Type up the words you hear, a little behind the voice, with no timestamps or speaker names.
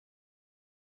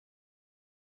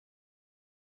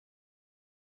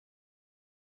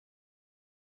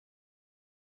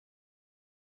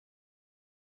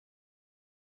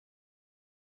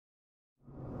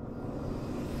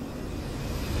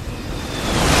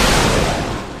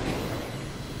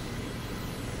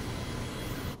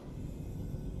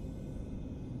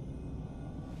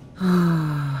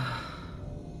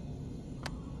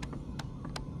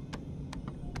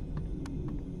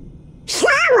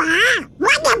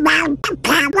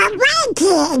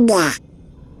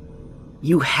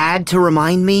You had to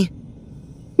remind me?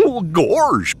 Well,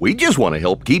 gosh, we just want to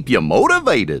help keep you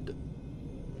motivated.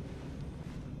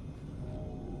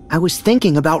 I was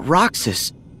thinking about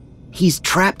Roxas. He's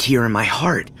trapped here in my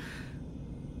heart.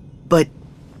 But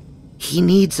he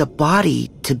needs a body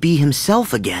to be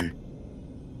himself again.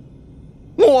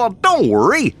 Well, don't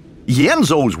worry.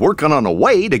 Yenzo's working on a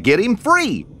way to get him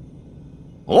free.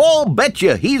 I'll bet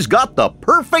you he's got the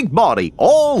perfect body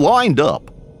all lined up.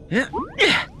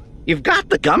 You've got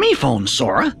the gummy phone,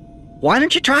 Sora. Why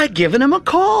don't you try giving him a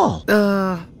call?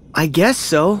 I guess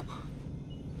so.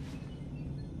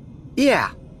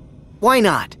 Yeah, why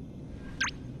not?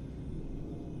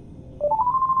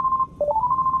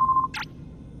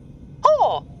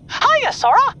 Oh, hiya,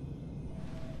 Sora.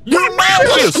 Your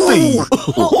Majesty!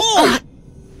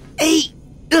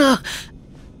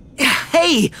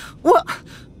 Hey, what?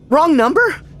 Wrong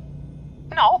number?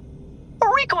 No,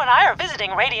 Rico and I are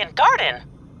visiting Radiant Garden.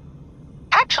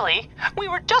 Actually, we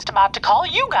were just about to call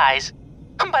you guys,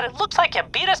 but it looks like you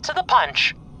beat us to the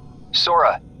punch.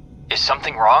 Sora, is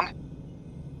something wrong?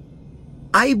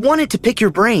 I wanted to pick your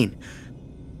brain.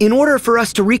 In order for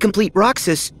us to recomplete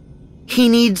Roxas, he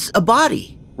needs a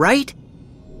body, right?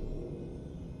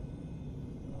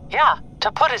 Yeah,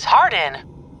 to put his heart in.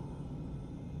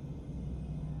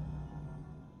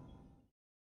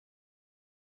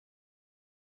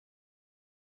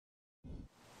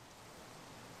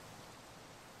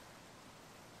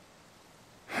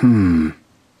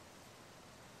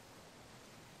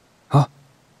 Huh?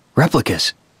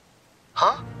 Replicas.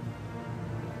 Huh?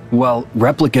 Well,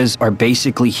 replicas are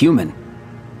basically human.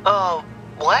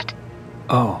 What?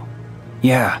 Oh,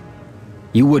 yeah.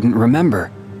 You wouldn't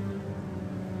remember.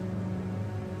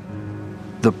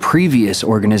 The previous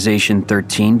Organization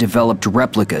 13 developed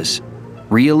replicas,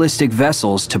 realistic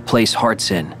vessels to place hearts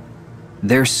in.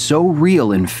 They're so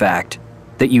real, in fact,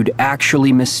 that you'd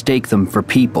actually mistake them for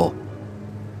people.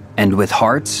 And with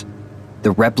hearts,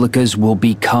 the replicas will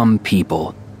become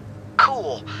people.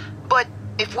 Cool. But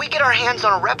if we get our hands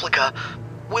on a replica,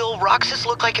 will Roxas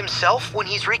look like himself when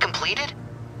he's recompleted?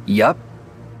 Yup.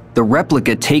 The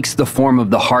replica takes the form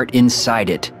of the heart inside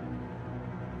it.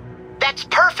 That's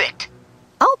perfect!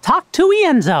 I'll talk to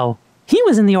Enzo. He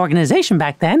was in the organization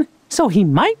back then, so he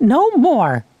might know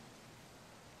more.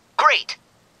 Great.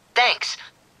 Thanks.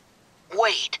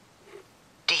 Wait.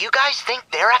 Do you guys think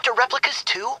they're after replicas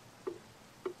too?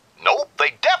 Nope,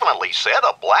 they definitely said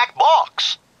a black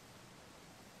box.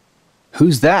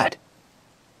 Who's that?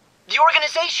 The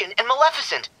organization and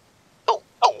Maleficent. Oh.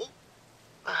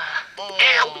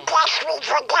 I guess we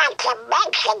forgot to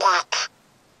mention it.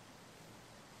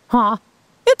 Huh?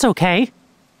 It's okay.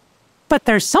 But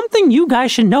there's something you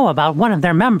guys should know about one of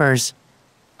their members.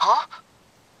 Huh?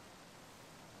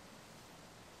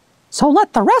 So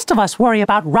let the rest of us worry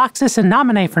about Roxas and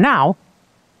Naminé for now.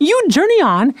 You journey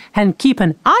on and keep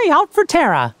an eye out for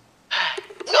Terra.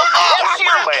 Yes,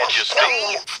 Your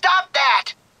Majesty! Stop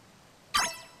that!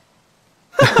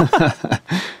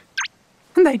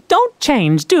 They don't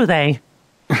change, do they?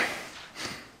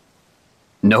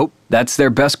 Nope, that's their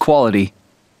best quality.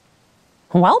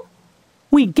 Well,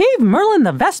 we gave Merlin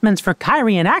the vestments for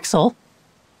Kyrie and Axel.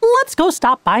 Let's go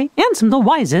stop by Ansem the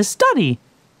Wise's study.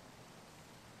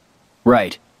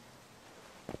 Right.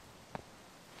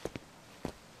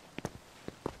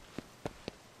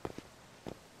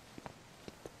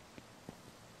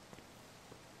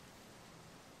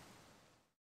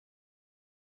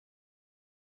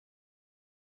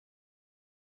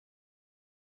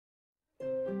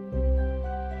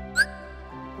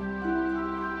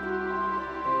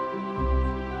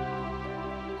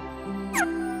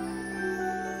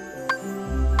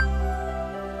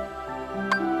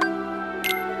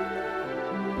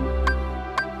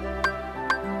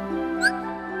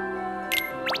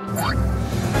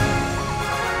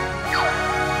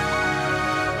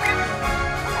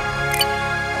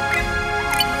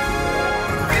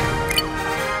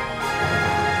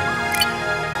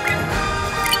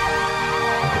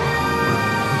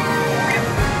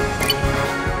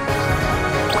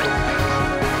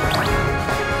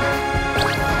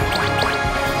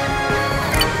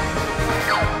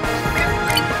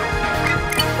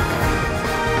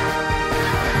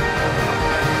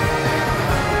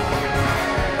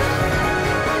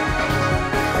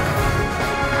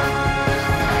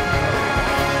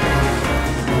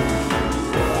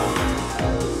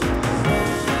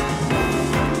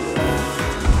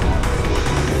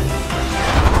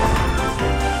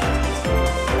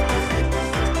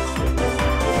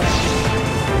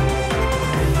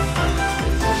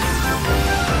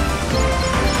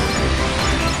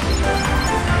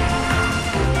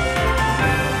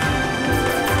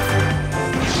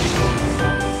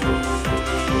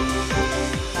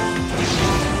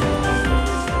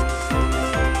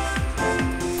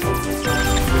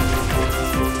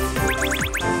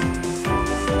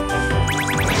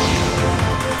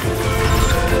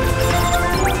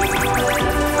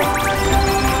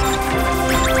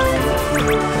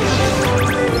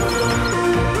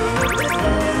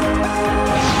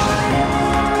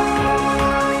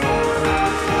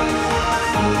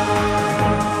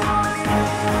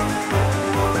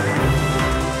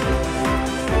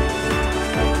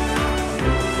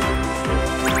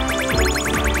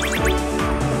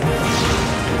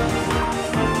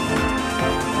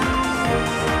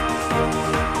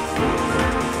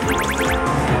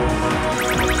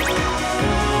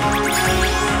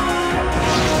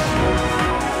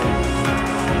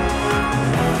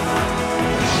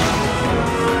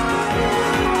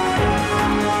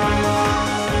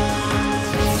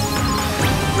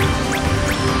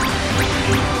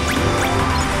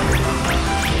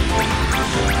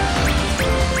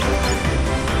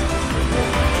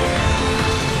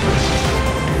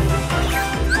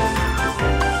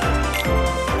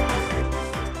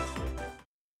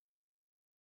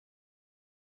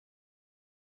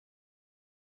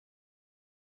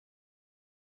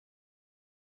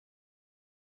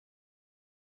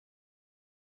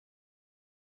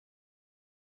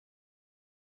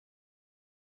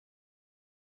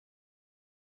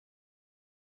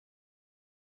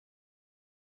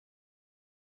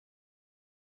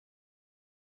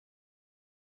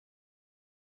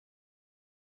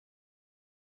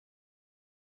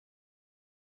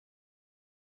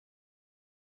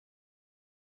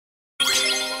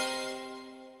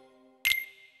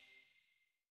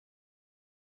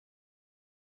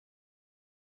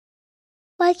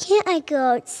 Why can't I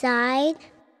go outside?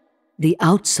 The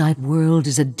outside world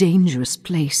is a dangerous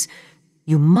place.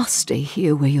 You must stay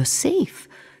here where you're safe.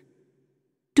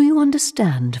 Do you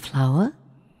understand, Flower?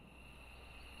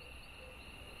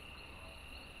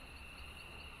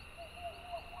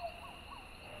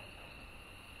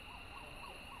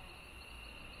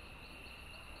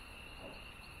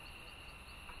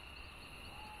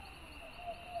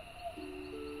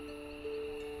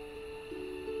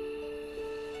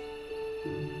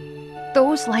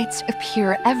 Those lights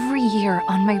appear every year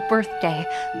on my birthday.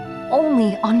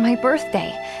 Only on my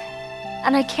birthday.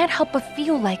 And I can't help but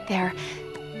feel like they're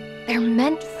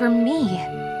meant for me.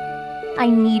 I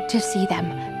need to see them.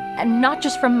 And not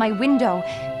just from my window.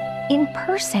 In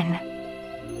person.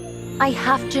 I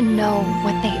have to know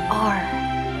what they are.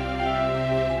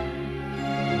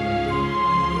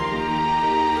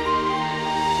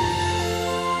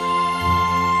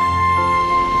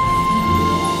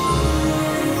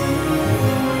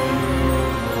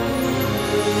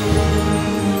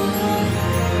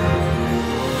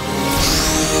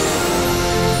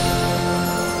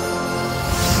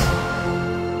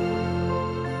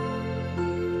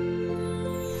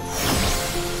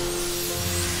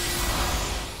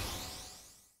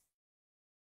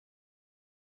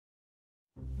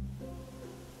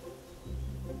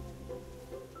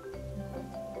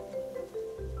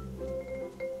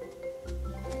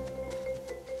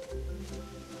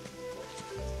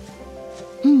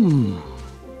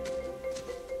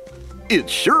 It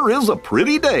sure is a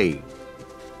pretty day.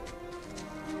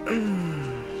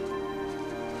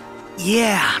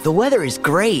 Yeah, the weather is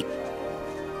great.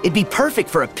 It'd be perfect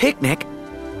for a picnic.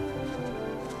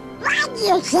 Why do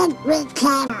you think we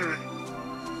can?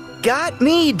 Got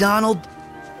me, Donald.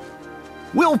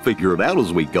 We'll figure it out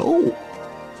as we go.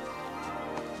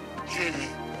 Okay.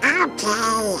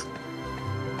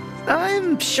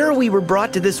 I'm sure we were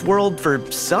brought to this world for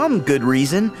some good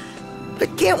reason,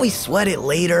 but can't we sweat it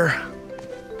later?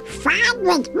 Fine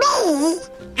with me,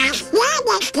 as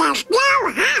long as there's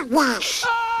no harvest.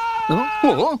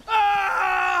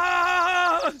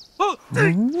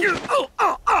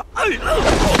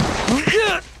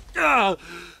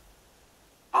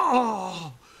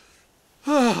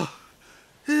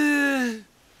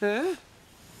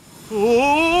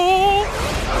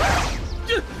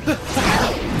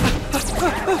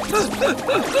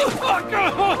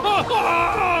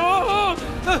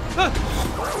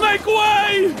 Make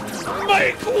way!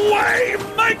 Make way!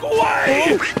 Make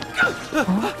way!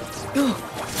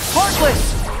 Heartless!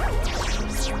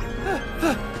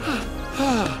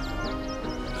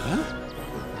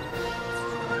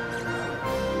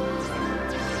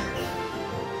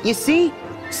 You see,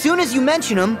 soon as you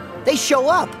mention them, they show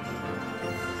up.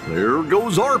 There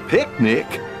goes our picnic.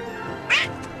 I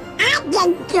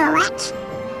didn't do it.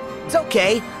 It's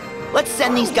okay. Let's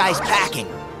send these guys packing.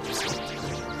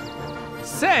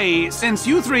 Say, since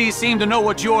you three seem to know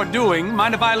what you're doing,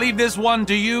 mind if I leave this one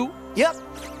to you? Yep.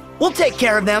 We'll take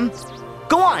care of them.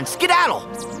 Go on, skedaddle.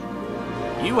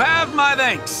 You have my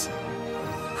thanks.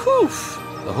 Whew.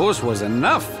 The horse was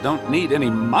enough. Don't need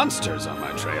any monsters on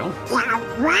my trail.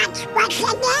 What was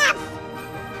enough?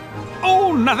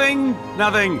 Oh, nothing.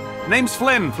 Nothing. Name's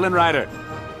Flynn, Flynn Rider.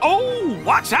 Oh,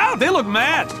 watch out. They look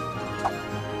mad.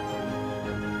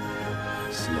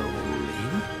 Slowly.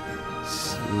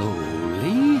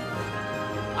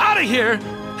 Out of here!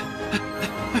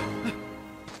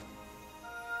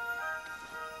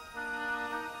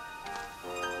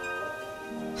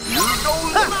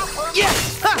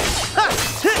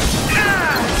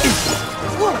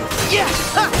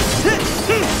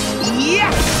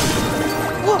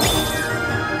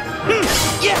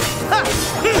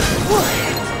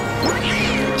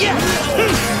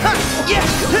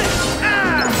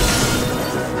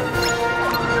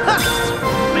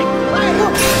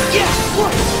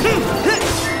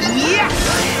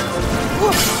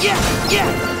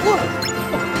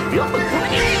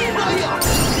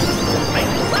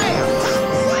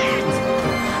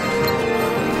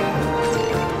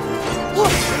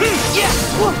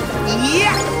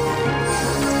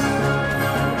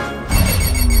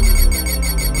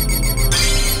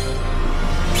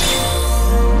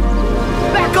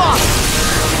 Back off!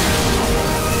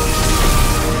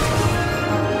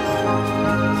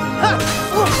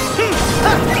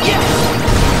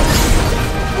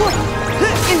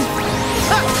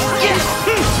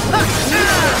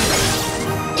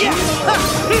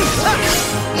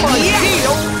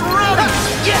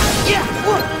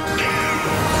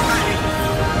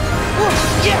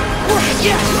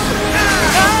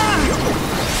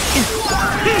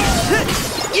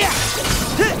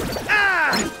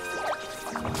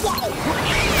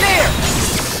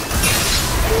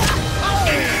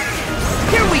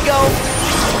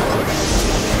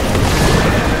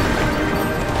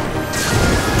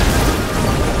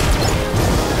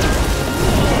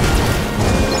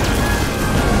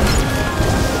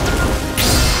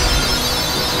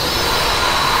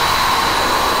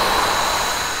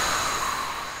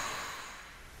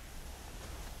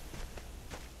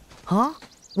 Huh?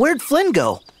 Where'd Flynn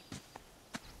go?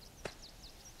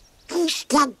 He's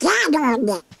the dad on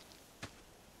it.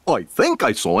 I think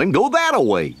I saw him go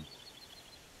that-a-way.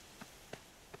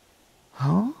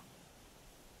 Huh?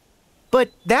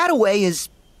 But that-a-way is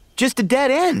just a dead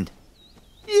end.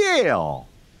 Yeah,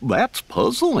 that's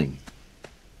puzzling.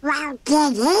 Well,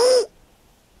 did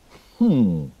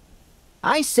he?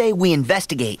 I say we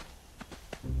investigate.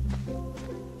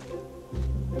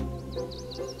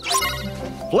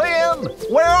 Flynn,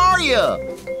 where are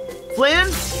you? Flynn?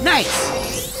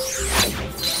 Nice!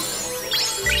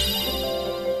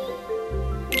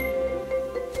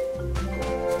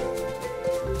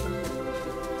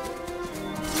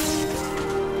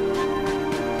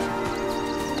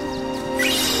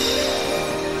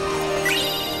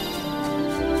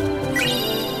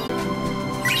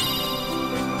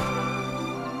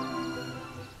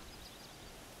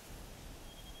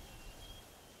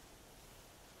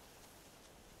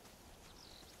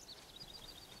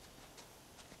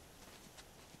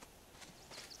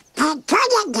 I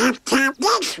couldn't have come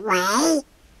this way.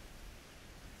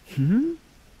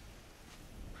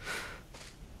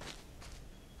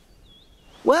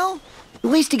 Well, at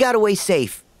least he got away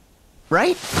safe.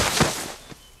 Right?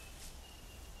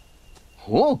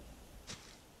 Huh?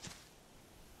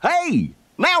 Hey,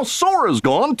 now Sora's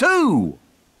gone too.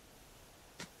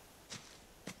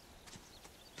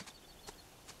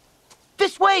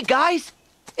 This way, guys!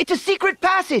 It's a secret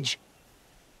passage!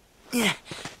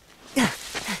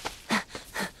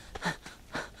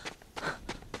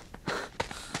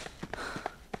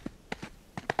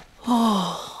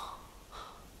 Oh.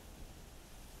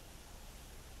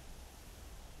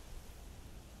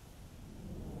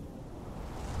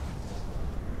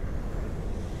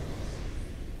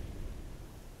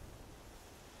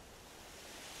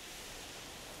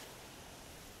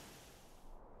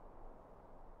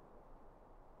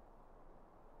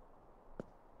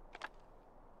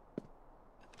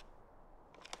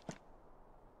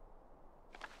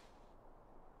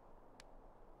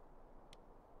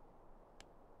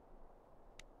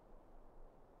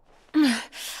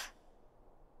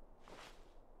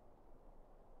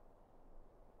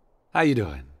 How you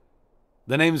doing?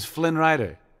 The name's Flynn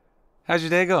Rider. How's your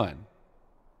day going?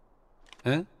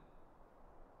 Huh?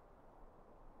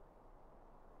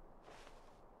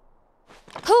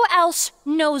 Who else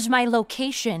knows my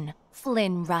location,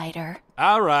 Flynn Rider?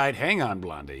 All right, hang on,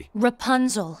 Blondie.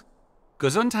 Rapunzel.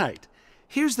 Gesundheit.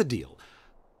 Here's the deal.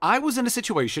 I was in a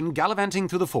situation gallivanting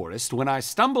through the forest when I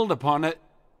stumbled upon a...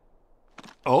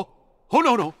 Oh? Oh,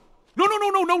 no, no. No, no, no,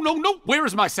 no, no, no, no. Where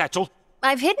is my satchel?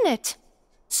 I've hidden it.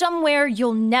 Somewhere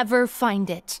you'll never find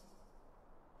it.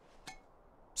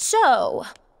 So,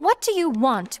 what do you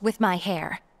want with my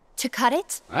hair? To cut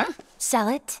it? Huh? Sell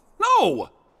it? No!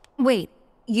 Wait,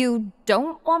 you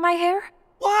don't want my hair?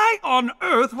 Why on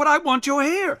earth would I want your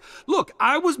hair? Look,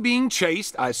 I was being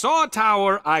chased, I saw a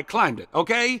tower, I climbed it,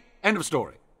 okay? End of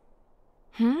story.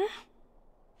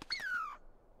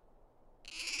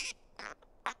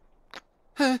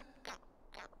 Huh?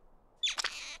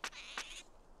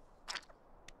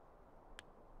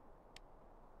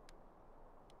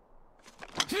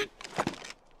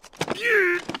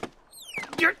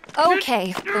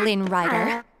 Okay, Flynn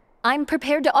Rider. I'm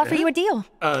prepared to offer you a deal.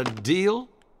 A deal?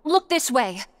 Look this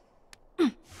way.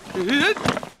 Do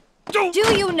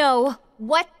you know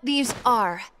what these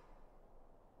are?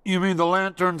 You mean the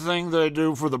lantern thing they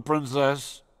do for the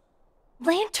princess?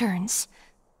 Lanterns?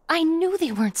 I knew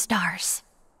they weren't stars.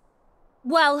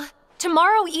 Well,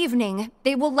 tomorrow evening,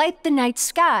 they will light the night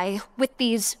sky with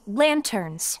these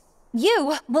lanterns.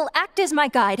 You will act as my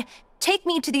guide, take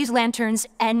me to these lanterns,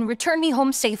 and return me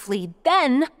home safely.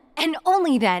 Then, and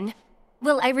only then,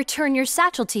 will I return your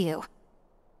satchel to you.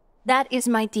 That is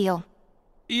my deal.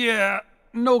 Yeah,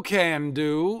 no can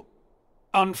do.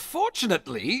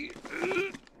 Unfortunately,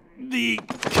 the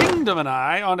kingdom and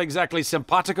I aren't exactly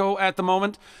simpatico at the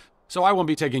moment, so I won't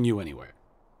be taking you anywhere.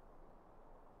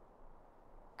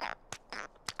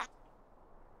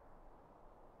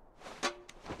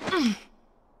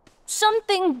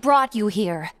 Something brought you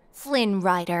here, Flynn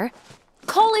Rider.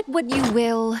 Call it what you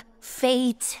will,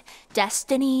 fate,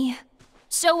 destiny.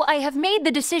 So I have made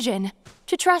the decision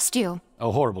to trust you.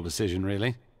 A horrible decision,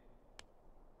 really.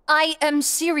 I am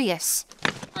serious.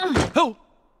 Oh!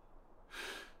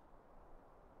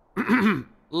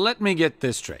 Let me get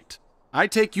this straight. I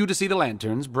take you to see the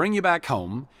lanterns, bring you back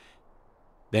home,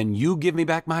 then you give me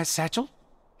back my satchel?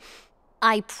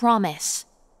 I promise.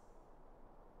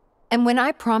 And when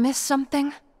I promise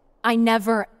something, I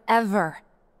never, ever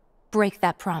break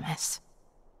that promise.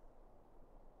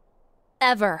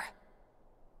 Ever.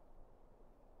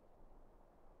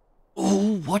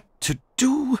 what to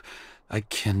do. I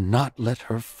cannot let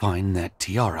her find that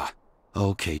tiara.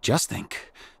 Okay, just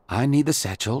think. I need the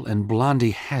satchel, and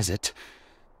Blondie has it.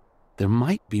 There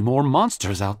might be more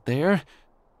monsters out there.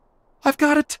 I've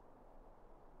got it!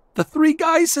 The 3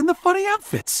 guys in the funny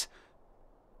outfits.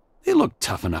 They look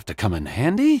tough enough to come in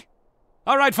handy.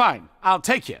 All right, fine. I'll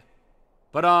take you.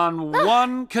 But on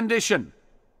one condition.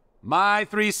 My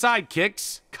 3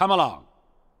 sidekicks come along.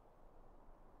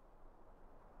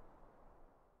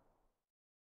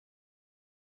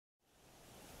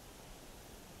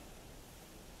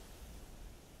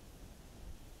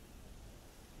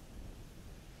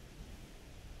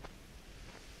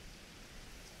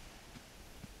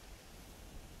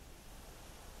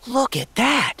 Look at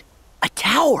that! A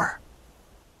tower!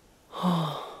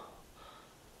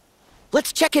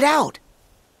 Let's check it out!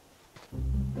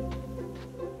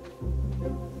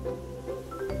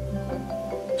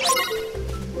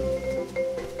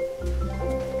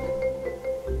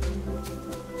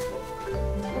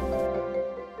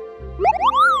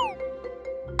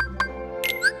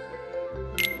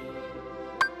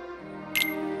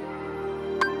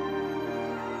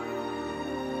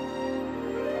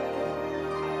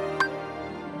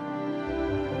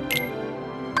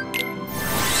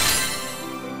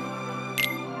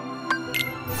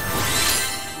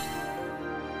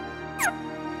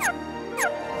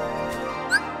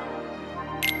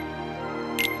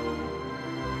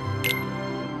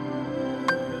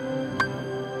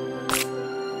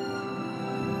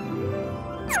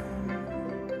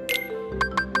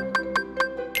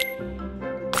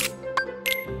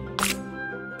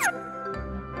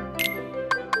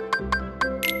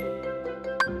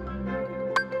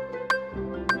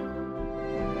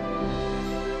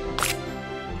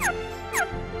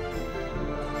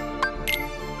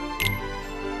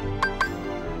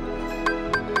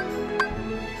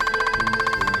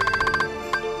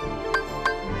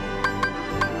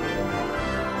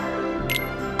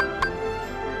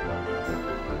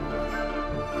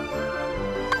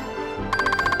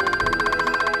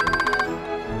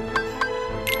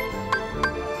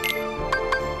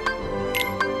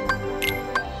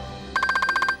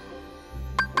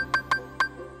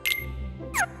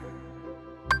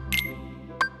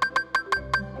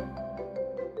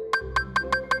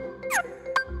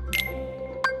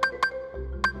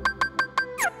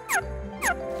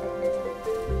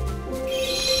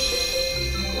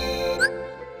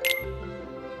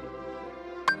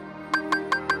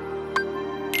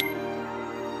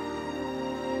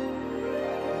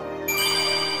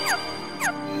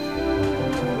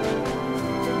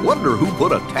 Wonder who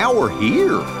put a tower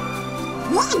here?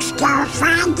 Let's go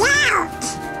find out.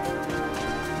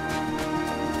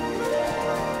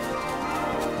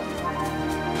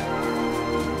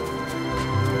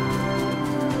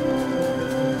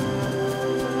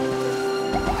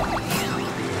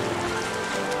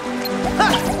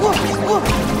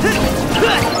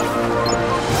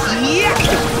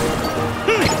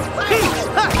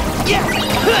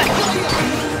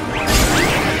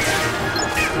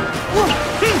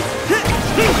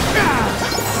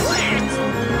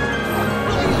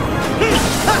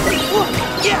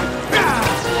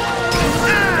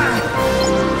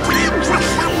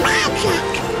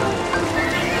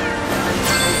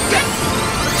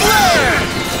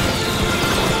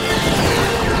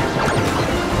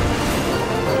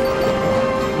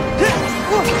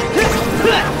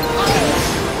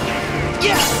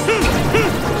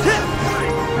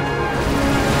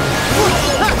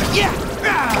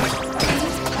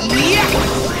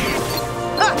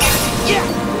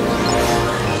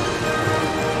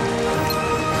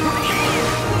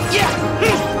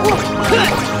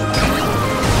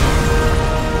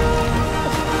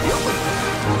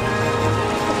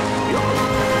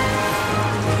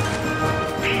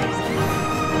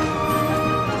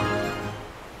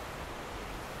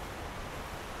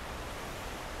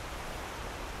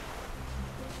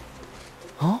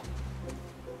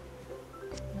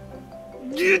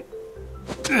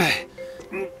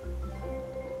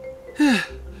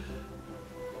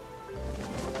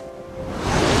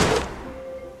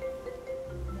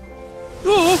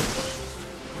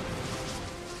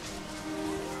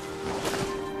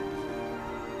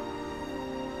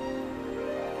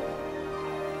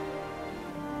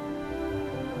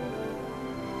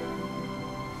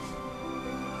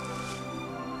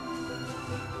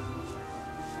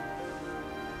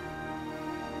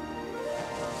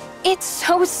 It's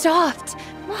so soft.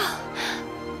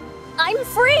 I'm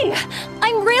free!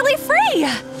 I'm really free!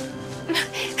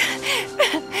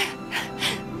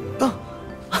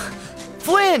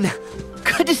 Flynn!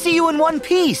 Good to see you in one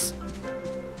piece!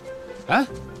 Huh?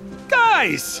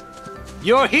 Guys!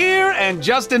 You're here and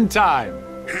just in time.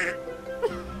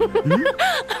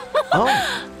 Oh,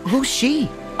 who's she?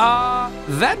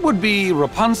 That would be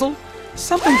Rapunzel.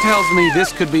 Something tells me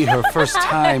this could be her first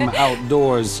time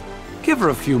outdoors. Give her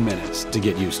a few minutes to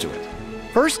get used to it.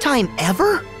 First time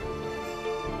ever?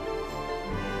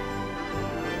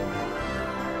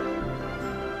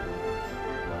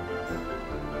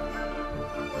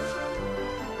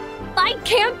 I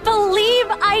can't believe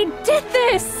I did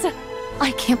this!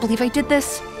 I can't believe I did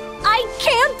this. I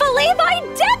can't believe I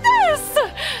did this!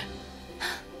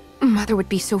 Mother would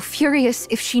be so furious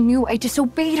if she knew I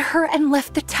disobeyed her and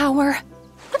left the tower.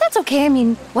 But that's okay, I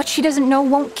mean, what she doesn't know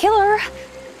won't kill her.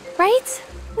 Right?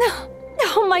 No.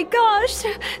 Oh my gosh,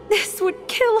 this would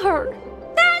kill her.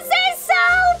 This is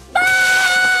so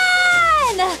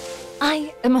fun!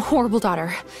 I am a horrible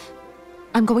daughter.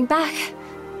 I'm going back.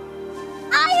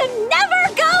 I am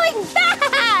never going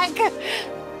back!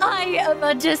 I am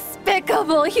a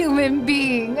despicable human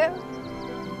being.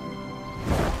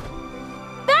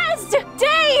 Best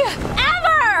day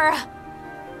ever!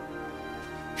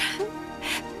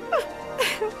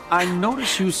 I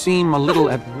notice you seem a little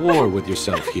at war with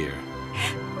yourself here.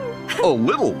 A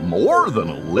little more than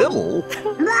a little.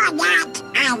 More not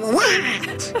a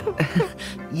lot.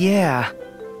 Yeah.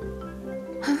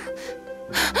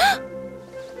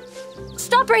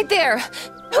 Stop right there!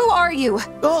 Who are you?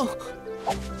 Oh,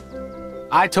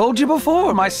 I told you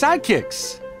before, my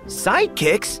sidekicks.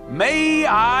 sidekicks? May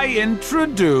I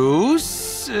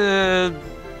introduce,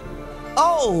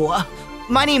 Oh,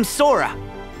 my name's Sora.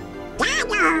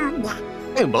 Donald.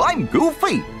 And I'm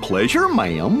Goofy. Pleasure,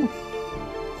 ma'am.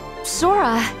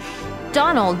 Sora,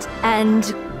 Donald,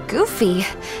 and Goofy.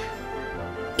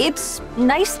 It's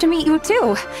nice to meet you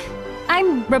too.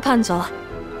 I'm Rapunzel.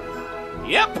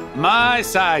 Yep, my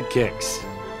sidekicks.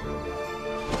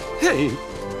 Hey,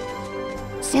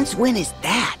 Since when is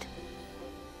that?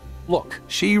 look,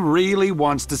 she really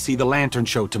wants to see the lantern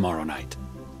show tomorrow night.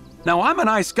 Now, I'm a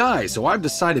nice guy, so I've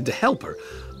decided to help her.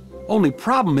 Only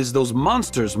problem is those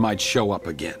monsters might show up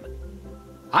again.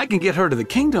 I can get her to the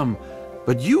kingdom,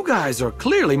 but you guys are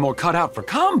clearly more cut out for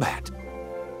combat.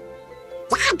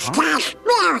 That's because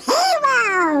we're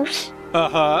heroes.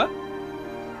 Uh-huh.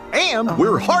 And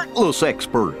we're heartless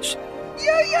experts.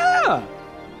 Yeah.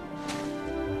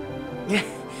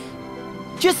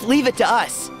 Just leave it to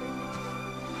us.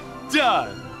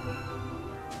 Done.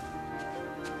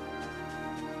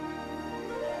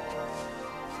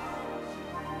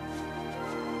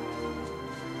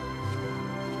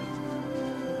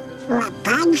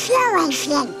 Rapunzel is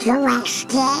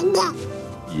interested.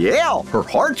 Yeah, her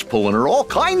heart's pulling her all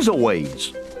kinds of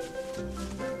ways.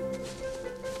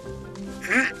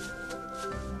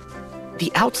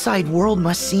 The outside world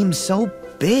must seem so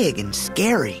big and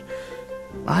scary.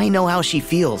 I know how she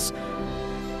feels.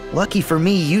 Lucky for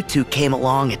me, you two came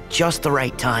along at just the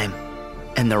right time.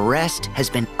 And the rest has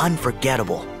been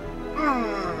unforgettable.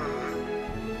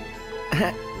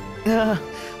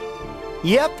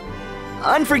 Yep,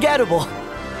 unforgettable.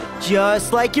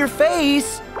 Just like your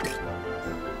face.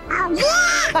 Oh,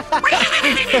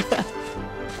 yeah!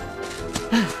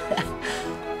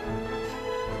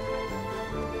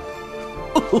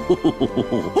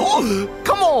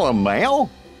 Come on now.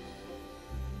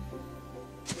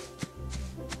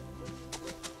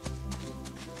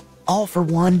 All for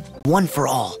one, one for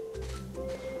all.